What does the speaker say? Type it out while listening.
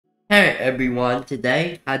Hey everyone,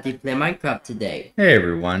 today, how do you play Minecraft today? Hey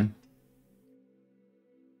everyone.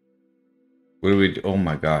 What do we do? Oh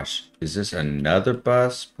my gosh. Is this another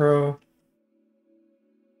bus, bro?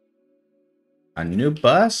 A new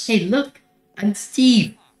bus? Hey look, I'm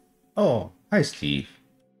Steve. Oh, hi Steve.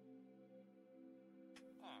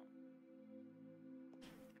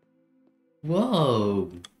 Whoa.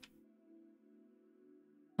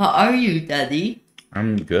 How are you, Daddy?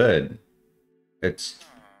 I'm good. It's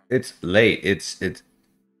it's late. It's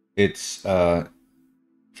can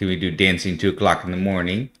we do dancing 2 o'clock in the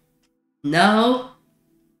morning? No?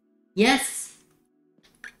 Yes?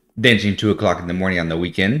 Dancing 2 o'clock in the morning on the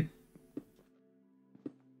weekend?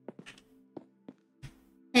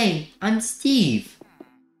 Hey, I'm Steve.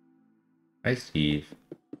 Hi Steve.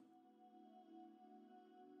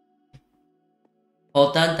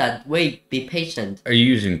 Hold on, Dad. Wait, be patient. Are you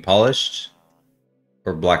using polished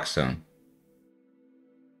or blackstone?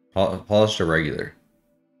 Polished or regular?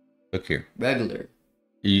 Look here. Regular. Are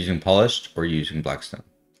you using polished or are you using blackstone?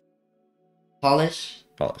 Polish?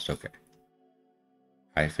 Polished, okay.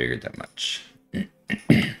 I figured that much.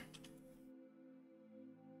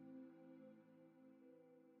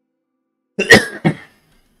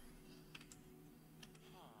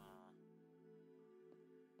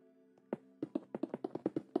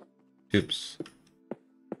 Oops.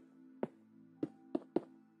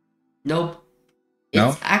 Nope. It's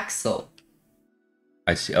No? Axel.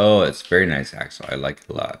 I see. Oh, it's very nice, Axel. I like it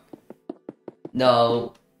a lot.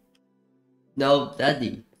 No. No,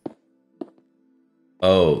 Daddy.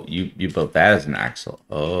 Oh, you built that as an axle.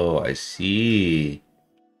 Oh, I see.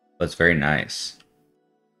 That's very nice.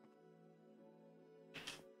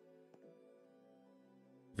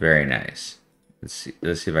 Very nice. Let's see.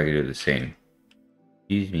 Let's see if I can do the same.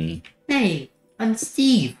 Excuse me. Hey, I'm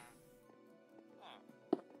Steve.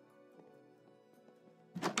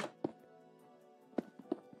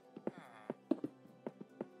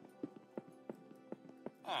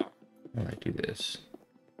 How do I do this?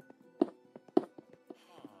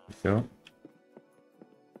 There we go.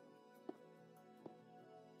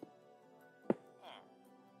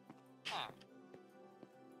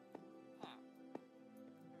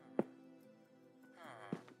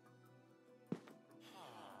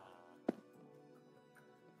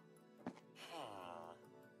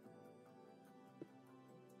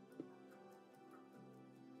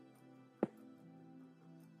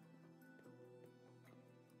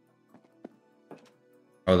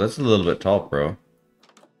 Oh, that's a little bit tall, bro.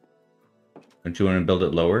 Don't you want to build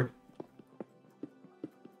it lower?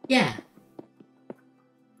 Yeah.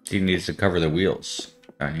 He needs to cover the wheels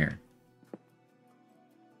down here.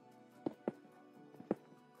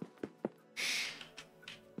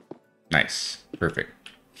 Nice. Perfect.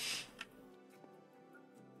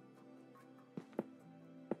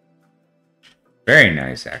 Very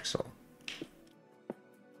nice, Axel.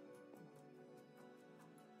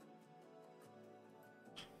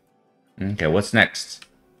 Okay, what's next?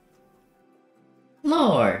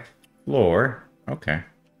 Floor. Floor. Okay.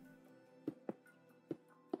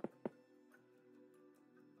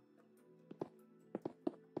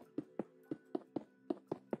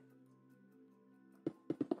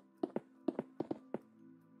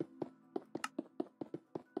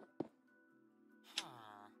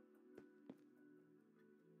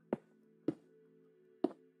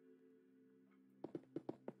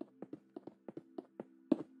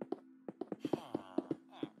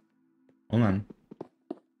 Hold on.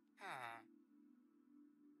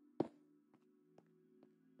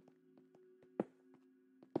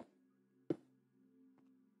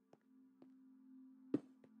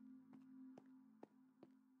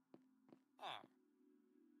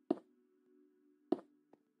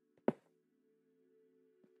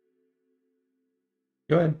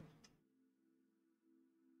 Go ahead.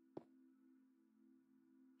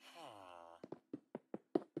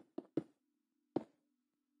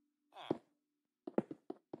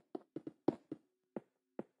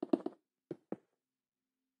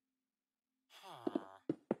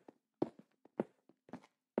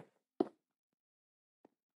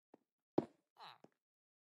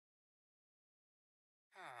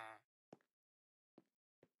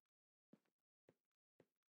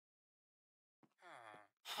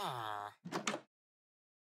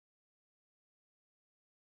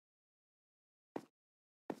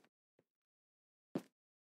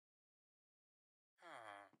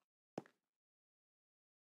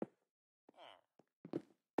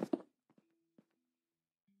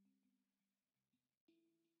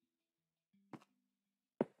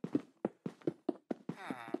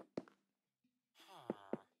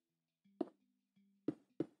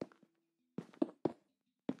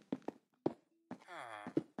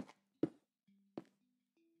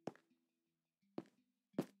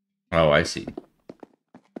 Oh, I see.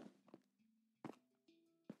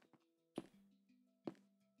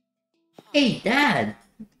 Hey, Dad.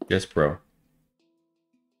 Yes, bro.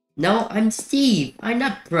 No, I'm Steve. I'm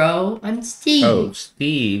not bro. I'm Steve. Oh,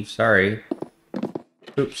 Steve. Sorry.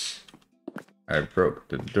 Oops. I broke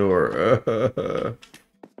the door.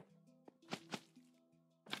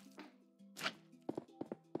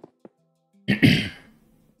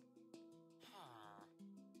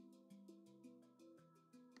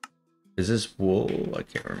 Is this wool? I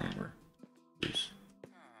can't remember. Oops.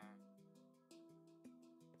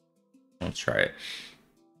 Let's try it.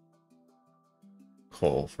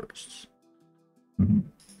 Coal first.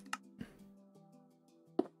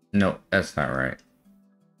 No, that's not right.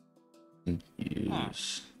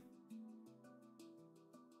 Use.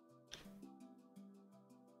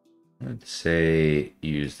 Let's say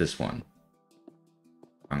use this one.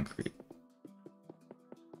 Concrete.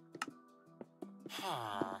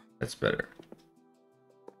 That's better.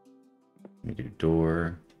 Let me do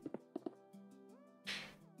door.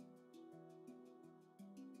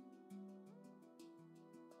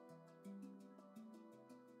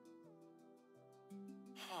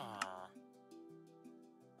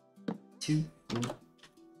 Two.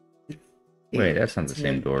 Wait, that's not the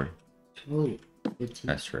same door. 12, 13,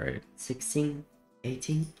 That's right. 16,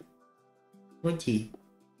 18, 20,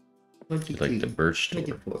 It's 22, like the birch door.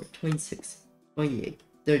 24, 26, 28,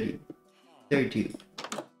 30, 32.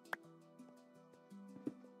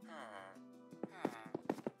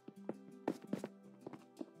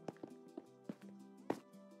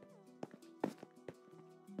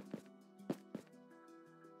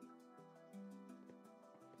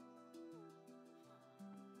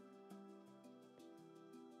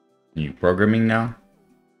 You programming now?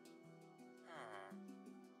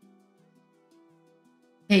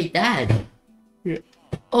 Hey, Dad. Yeah.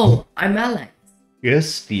 Oh, I'm Alex. Yes,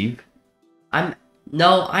 Steve.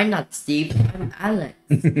 No, I'm not Steve. I'm Alex.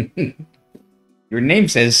 Your name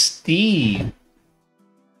says Steve.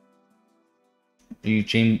 Are you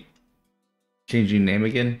change your name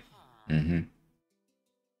again? Mm-hmm.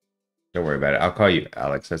 Don't worry about it. I'll call you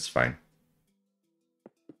Alex. That's fine.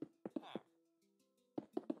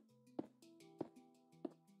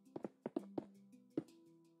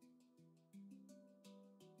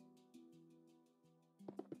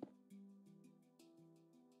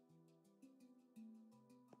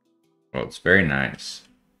 Well, it's very nice.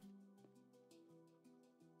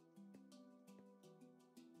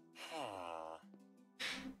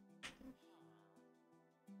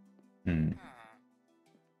 Hmm.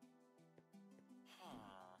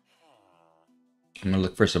 I'm gonna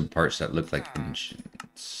look for some parts that look like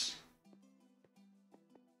engines.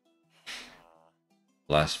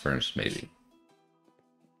 Blast furnace, maybe.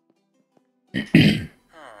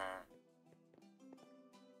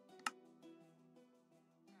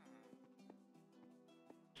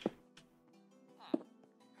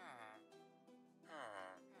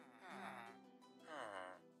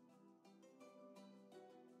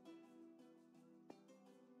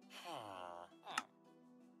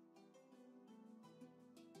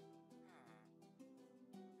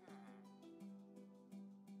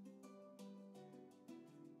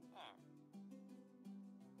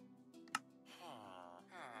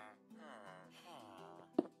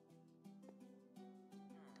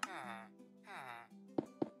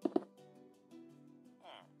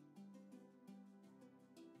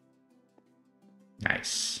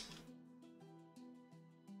 Nice.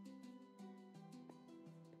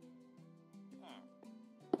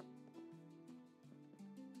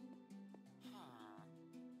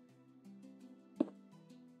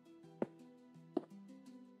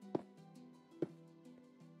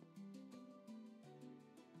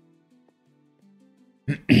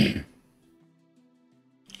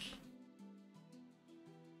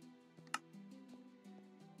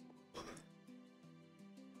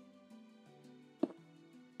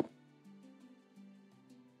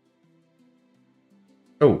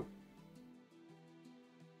 Oh.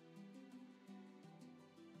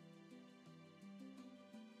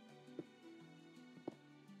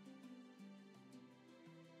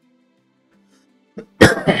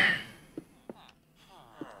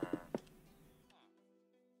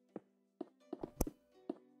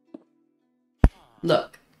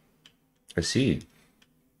 Look, I see.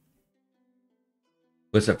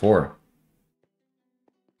 What's it for?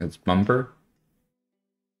 It's bumper?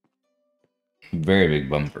 Very big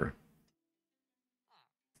bumper.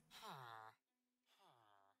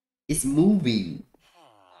 it's moving.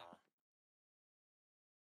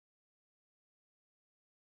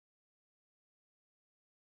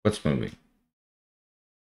 What's moving?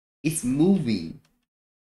 It's moving.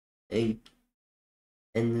 and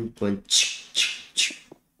then going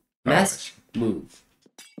mass move.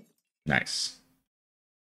 Nice.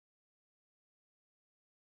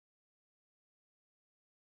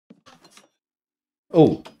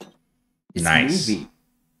 Oh, It's nice. moving.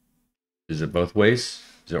 Is it both ways?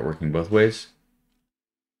 Is it working both ways?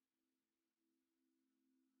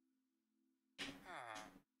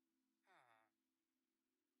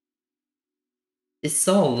 It's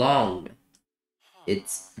so long.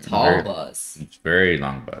 It's tall Very- bus. It's very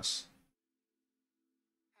long bus.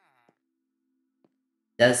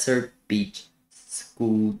 Desert Beach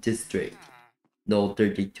School District. No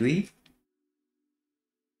 33.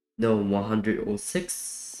 No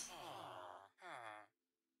 106.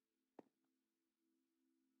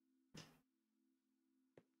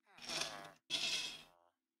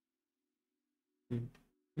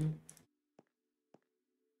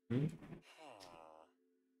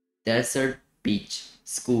 Desert Beach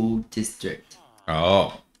School District.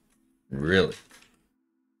 Oh, really?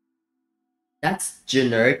 That's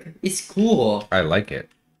generic. It's cool. I like it.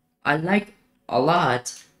 I like a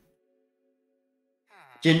lot.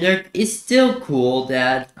 Generic is still cool,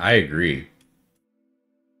 Dad. I agree.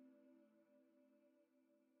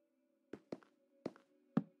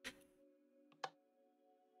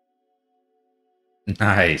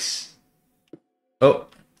 Nice. Oh,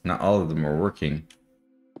 not all of them are working.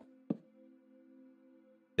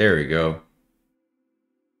 There we go.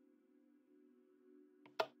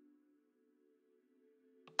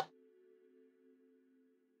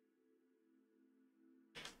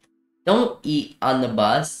 Don't eat on the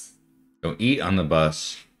bus. Don't eat on the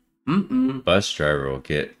bus. Mm-mm. Bus driver will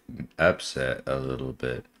get upset a little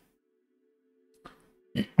bit.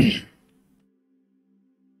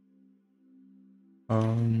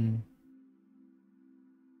 Um.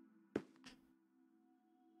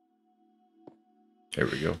 There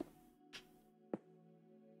we go.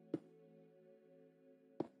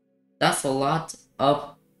 That's a lot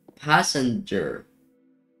of passenger.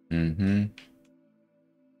 Mm-hmm.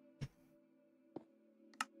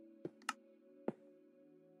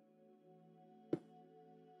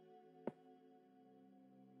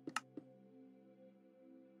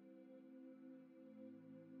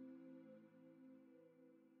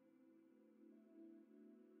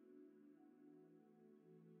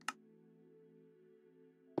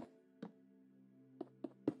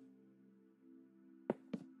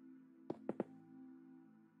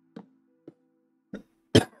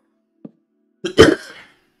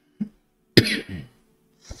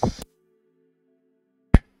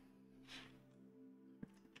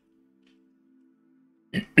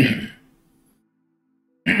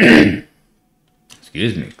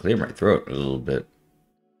 Excuse me, clear my throat a little bit.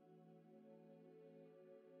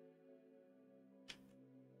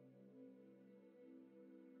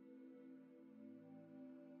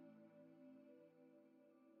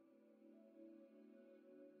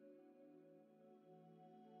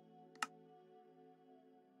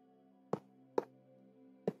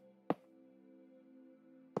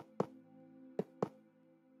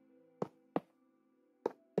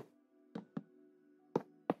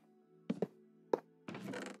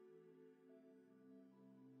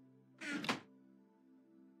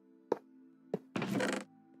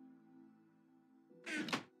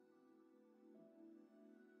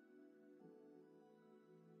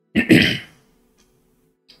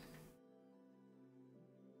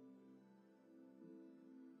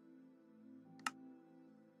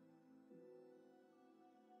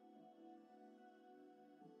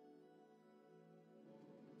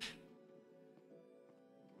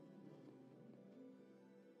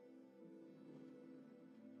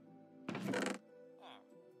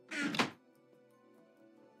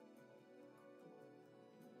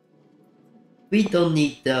 We don't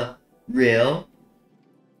need the rail.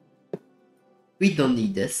 We don't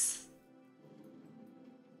need this.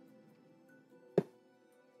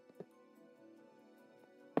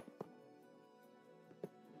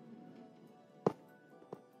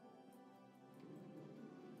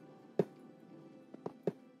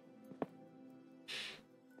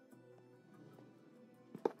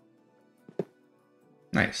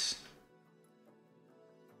 Nice.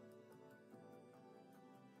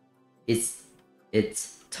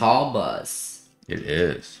 It's tall bus. It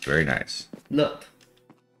is very nice. Look.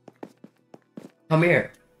 Come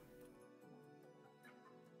here.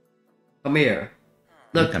 Come here.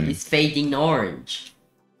 Look, coming. it's fading orange.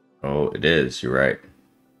 Oh, it is. You're right.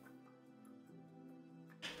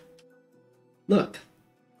 Look.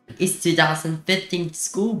 It's 2015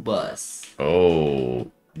 school bus.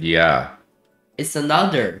 Oh, yeah. It's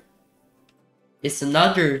another. It's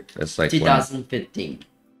another That's like 2015.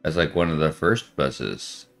 That's like one of the first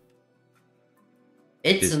buses.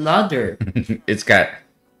 It's another. It's got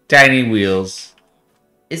tiny wheels.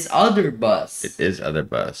 It's other bus. It is other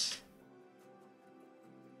bus.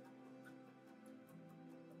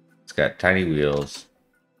 It's got tiny wheels.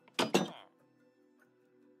 Oh,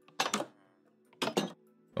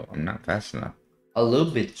 I'm not fast enough. A little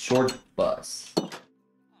bit short bus.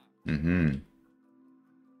 Mm-hmm.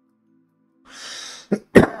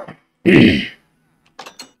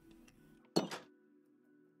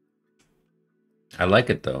 I like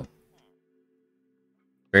it though.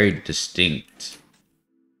 Very distinct.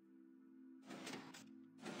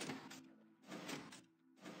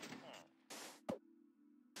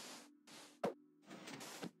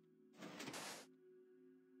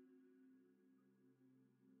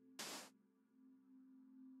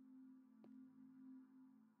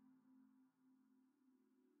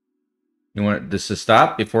 You want this to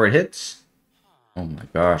stop before it hits? Oh my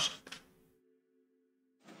gosh.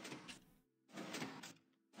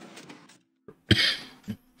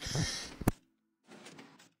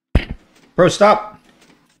 Bro, stop.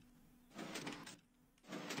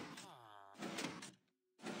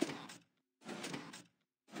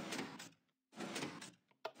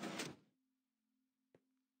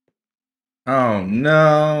 Oh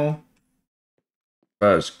no.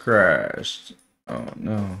 Bus crashed. Oh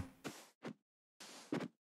no.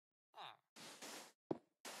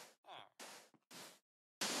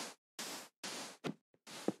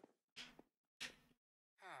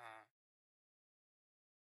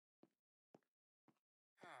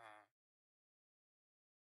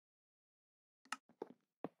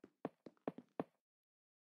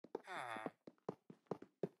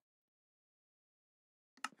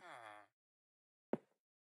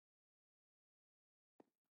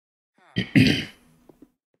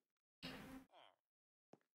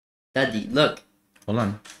 Daddy, look. Hold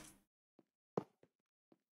on.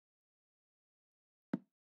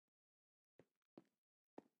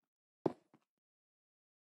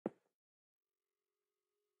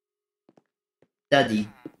 Daddy.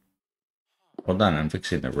 Hold on, I'm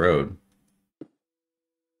fixing the road.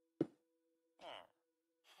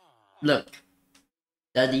 Look.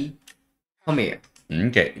 Daddy. Come here.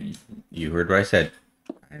 Okay, you heard what I said.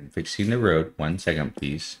 I'm fixing the road. 1 second,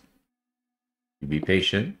 please. You be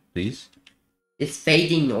patient, please. It's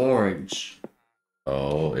fading orange.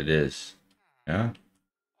 Oh, it is. Yeah.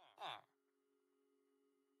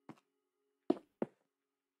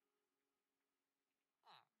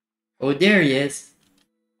 Oh, there he is.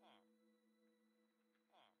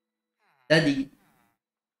 Daddy.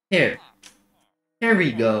 Here. Here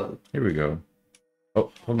we go. Here we go.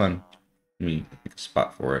 Oh, hold on. Let me pick a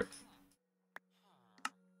spot for it.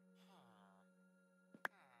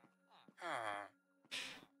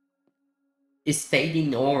 It's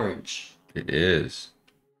fading orange. It is.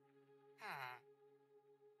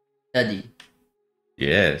 Daddy.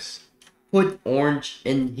 Yes. Put orange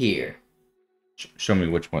in here. Show me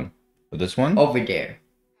which one. Oh, this one? Over there.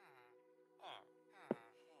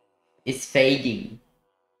 It's fading.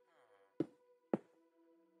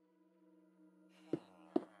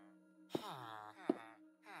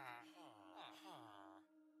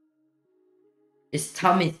 It's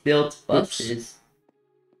Tommy's built buses.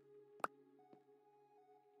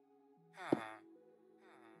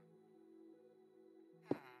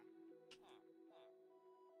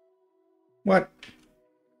 What?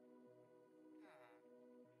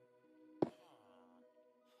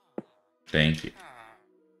 Thank you.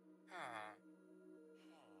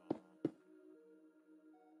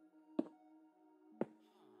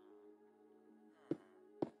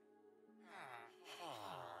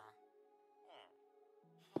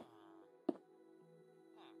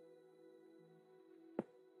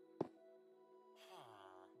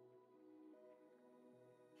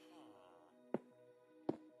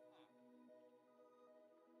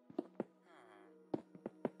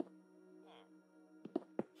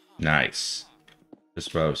 Nice.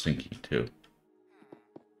 That's what I was thinking too.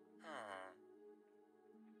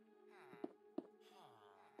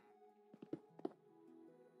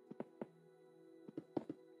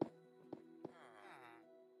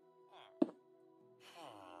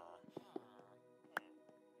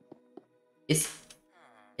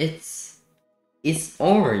 It's it's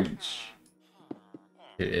orange.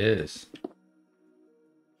 It is.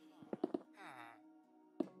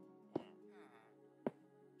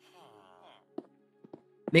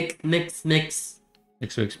 Mix, mix, mix.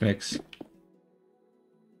 Mix, mix, mix.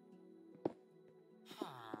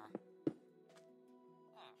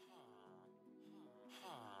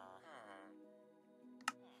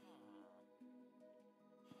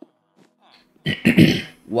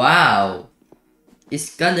 Wow.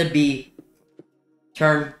 It's gonna be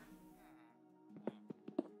turn.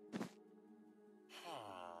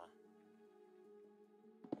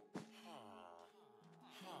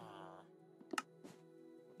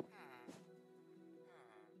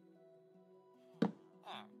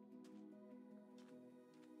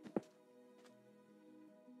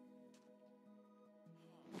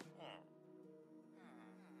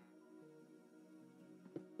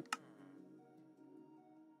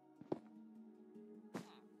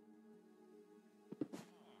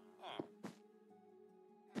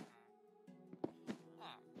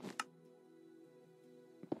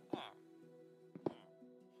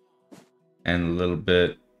 And a little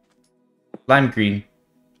bit lime green.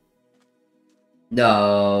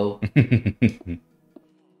 No. It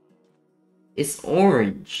It's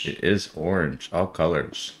orange. is orange, all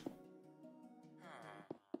colors.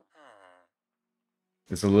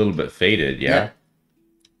 It's a little bit faded, yeah?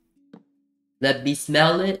 Let me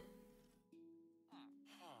smell it.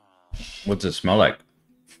 What's it smell like?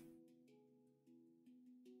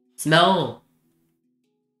 Smell.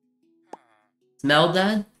 Smell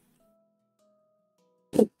that?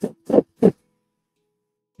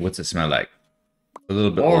 What's it smell like? A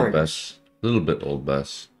little bit Orange. old bus. A little bit old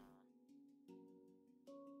bus.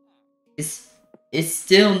 It's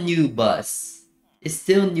still new bus. It's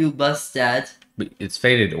still new bus, Dad. But it's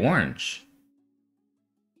faded orange.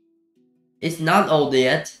 It's not old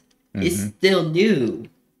yet. It's Mhm. still new.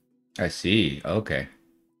 I see. Okay.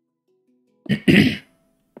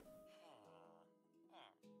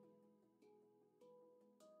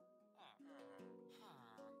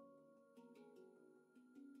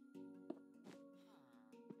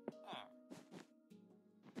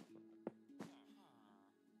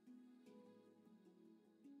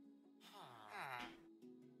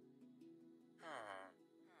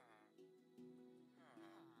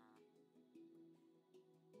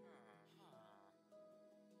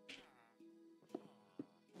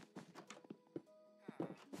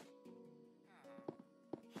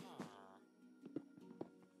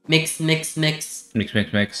 Mix, mix, mix. Mix,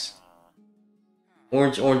 mix, mix.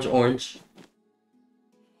 Orange, orange, orange.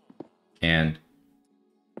 And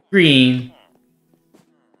green.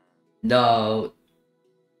 No.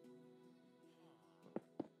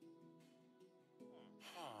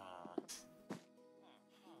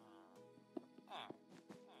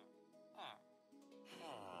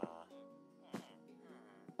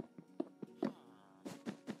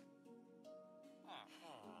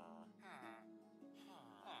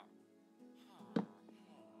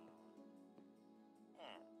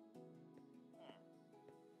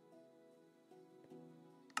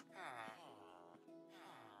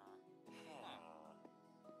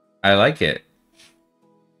 I like it.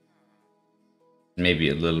 Maybe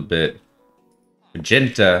a little bit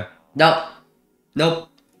magenta. No. Nope.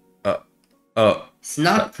 Oh, It's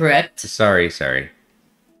not correct. sorry.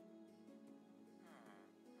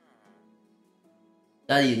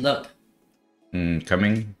 Daddy, look.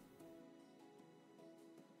 Coming.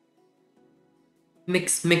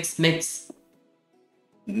 Mix, mix, mix.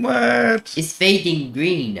 What? It's fading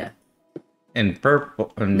green. And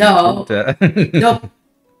purple. And No. magenta. Nope.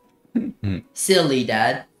 Silly,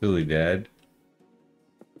 Dad. Silly dad.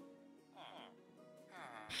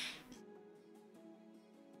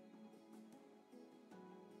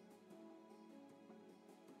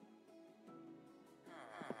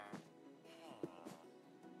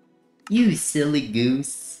 You silly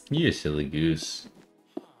goose. You silly goose.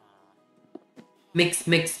 Mix,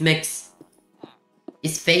 mix, mix.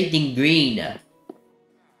 It's fading green.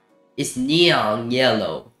 It's neon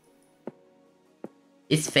yellow.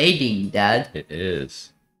 It's fading, Dad. It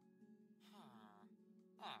is.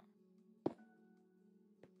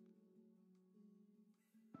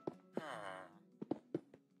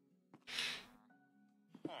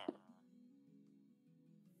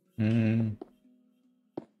 Mm.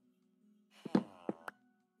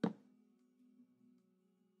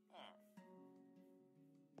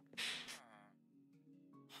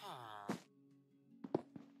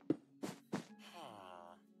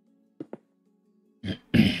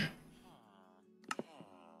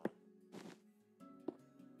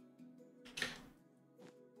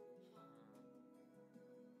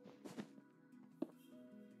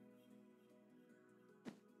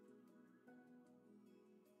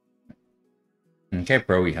 Okay,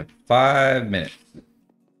 bro, we have 5 minutes.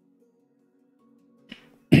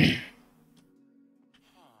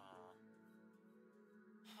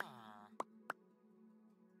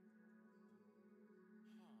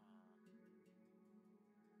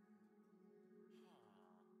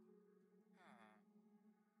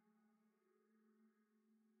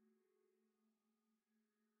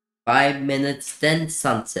 5 minutes, then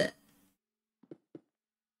sunset.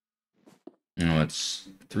 No, it's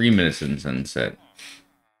 3 minutes in sunset.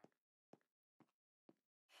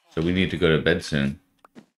 So we need to go to bed soon.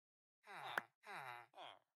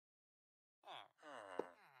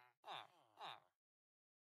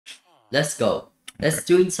 Let's go. Let's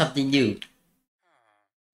Okay. do something new.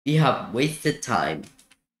 We have wasted time.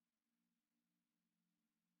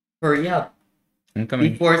 Hurry up I'm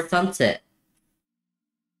coming. before sunset.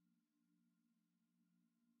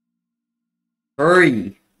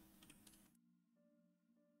 Hurry.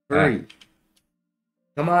 Hurry.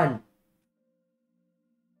 Come on.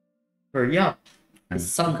 Hurry up.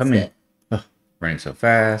 It's I'm coming. sunset. Ugh, running so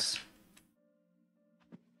fast.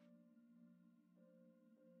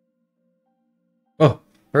 Oh,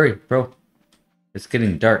 hurry, bro. It's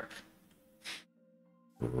getting dark.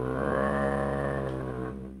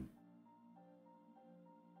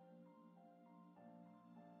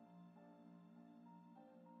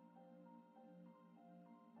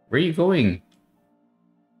 Where are you going?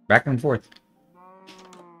 Back and forth.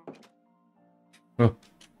 Oh.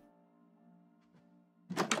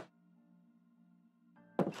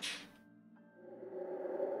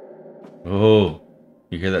 Oh,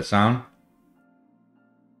 you hear that sound?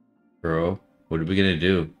 Bro, what are we gonna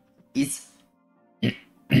do? Is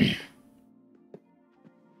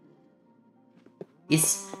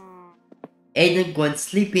Aiden going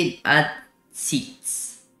sleeping at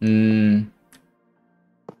seats?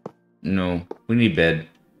 No, we need bed.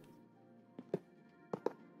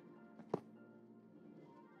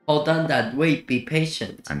 Hold on that. Wait, be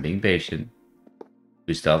patient. I'm being patient.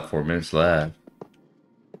 We still have 4 minutes left.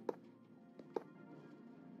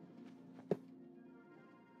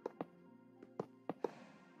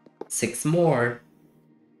 Six more.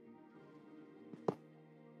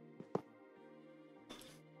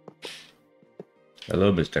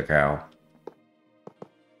 Hello, Mr. Cow.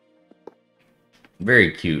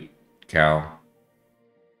 Very cute cow.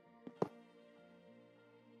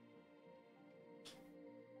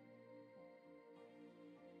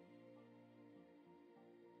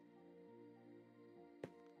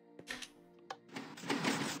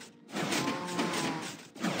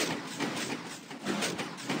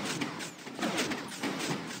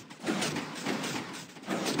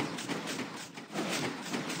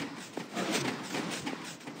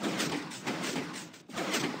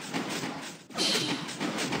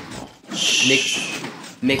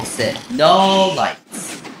 Mix it. No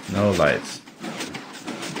lights. No lights.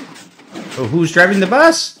 Oh, who's driving the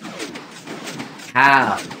bus?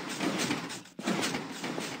 Cow.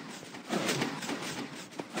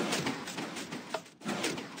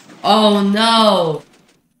 Oh no.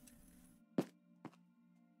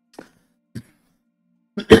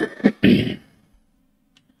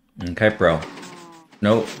 Okay, bro.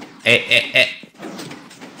 No.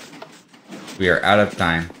 We are out of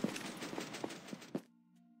time.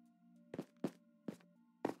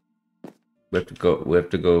 We have to go. We have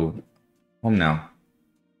to go home now.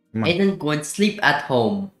 Come on. Aiden going to sleep at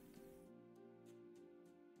home.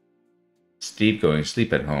 Steve going to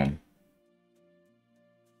sleep at home.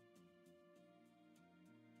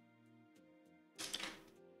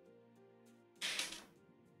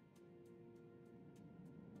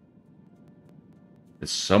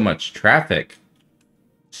 There's so much traffic.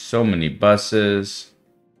 So many buses.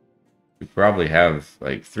 We probably have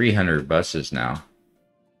like 300 buses now.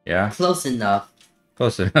 Yeah? Close enough.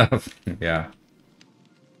 Close enough. Yeah.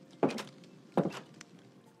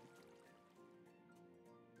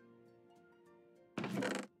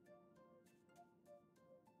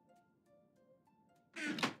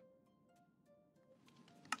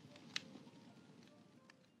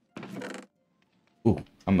 Ooh,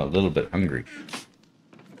 I'm a little bit hungry.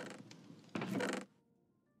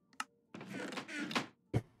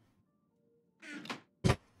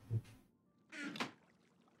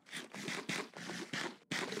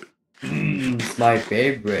 It's my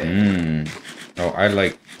favorite. Mmm. Oh, I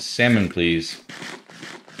like salmon, please.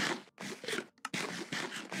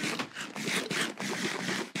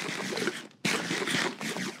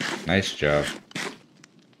 Nice job.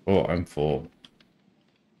 Oh, I'm full.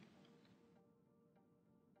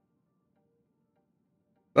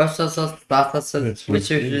 Yeah.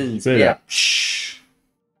 Shh.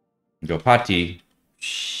 Go potty.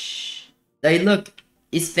 Shh. Hey, look.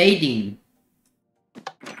 It's fading.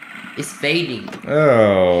 It's fading.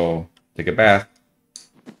 Oh. Take a bath.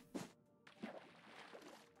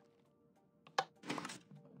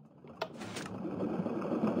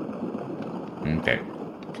 Okay.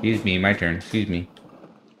 Excuse me, my turn. Excuse me.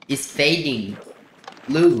 It's fading.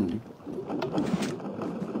 Blue.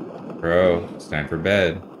 Bro, it's time for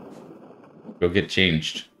bed. Go get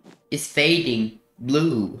changed. It's fading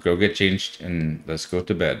blue. Go get changed and let's go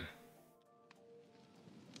to bed.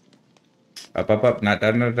 Up, up, up. Not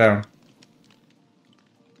down, not down.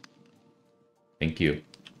 Thank you.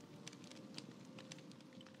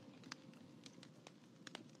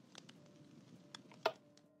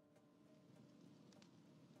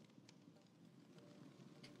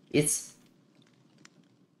 It's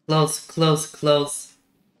close, close, close.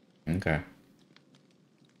 Okay.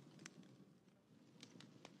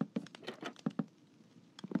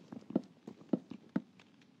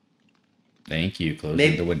 Thank you.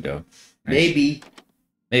 Closing the window. Nice. Maybe.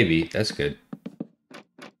 Maybe. That's good.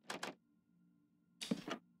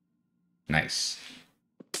 Nice.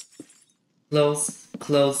 Close,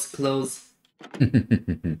 close, close.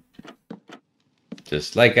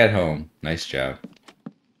 Just like at home. Nice job.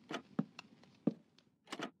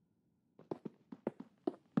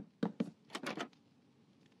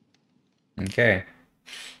 Okay.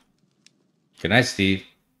 Good night, Steve.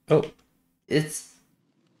 Oh. It's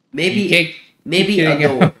maybe Maybe maybe a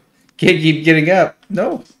door. Can't keep getting up.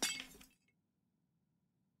 No.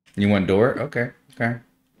 You want door? Okay. Okay.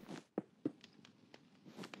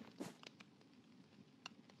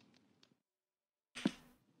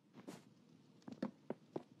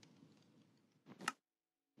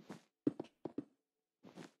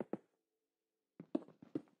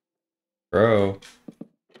 Bro.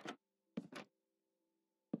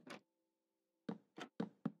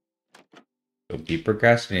 Don't be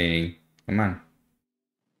procrastinating. Come on.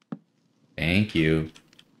 Thank you.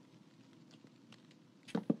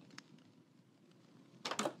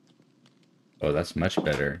 Oh, that's much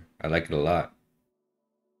better. I like it a lot.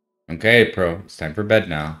 Okay, Pro. It's time for bed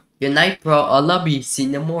now. Good night, bro. I love you. See you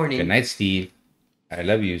in the morning. Good night, Steve. I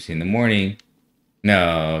love you. See you in the morning.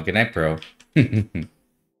 No. Good night, Pro.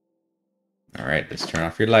 All right, let's turn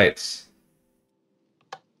off your lights.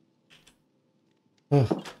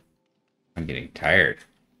 Oh, I'm getting tired.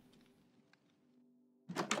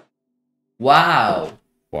 Wow.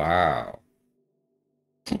 Wow.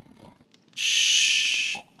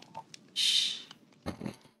 Shh. Shh.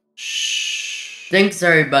 Shh. Thanks,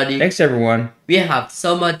 everybody. Thanks, everyone. We have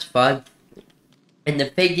so much fun in the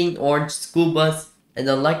fading orange school bus. And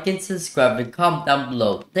don't like and subscribe and comment down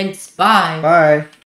below. Thanks. Bye. Bye.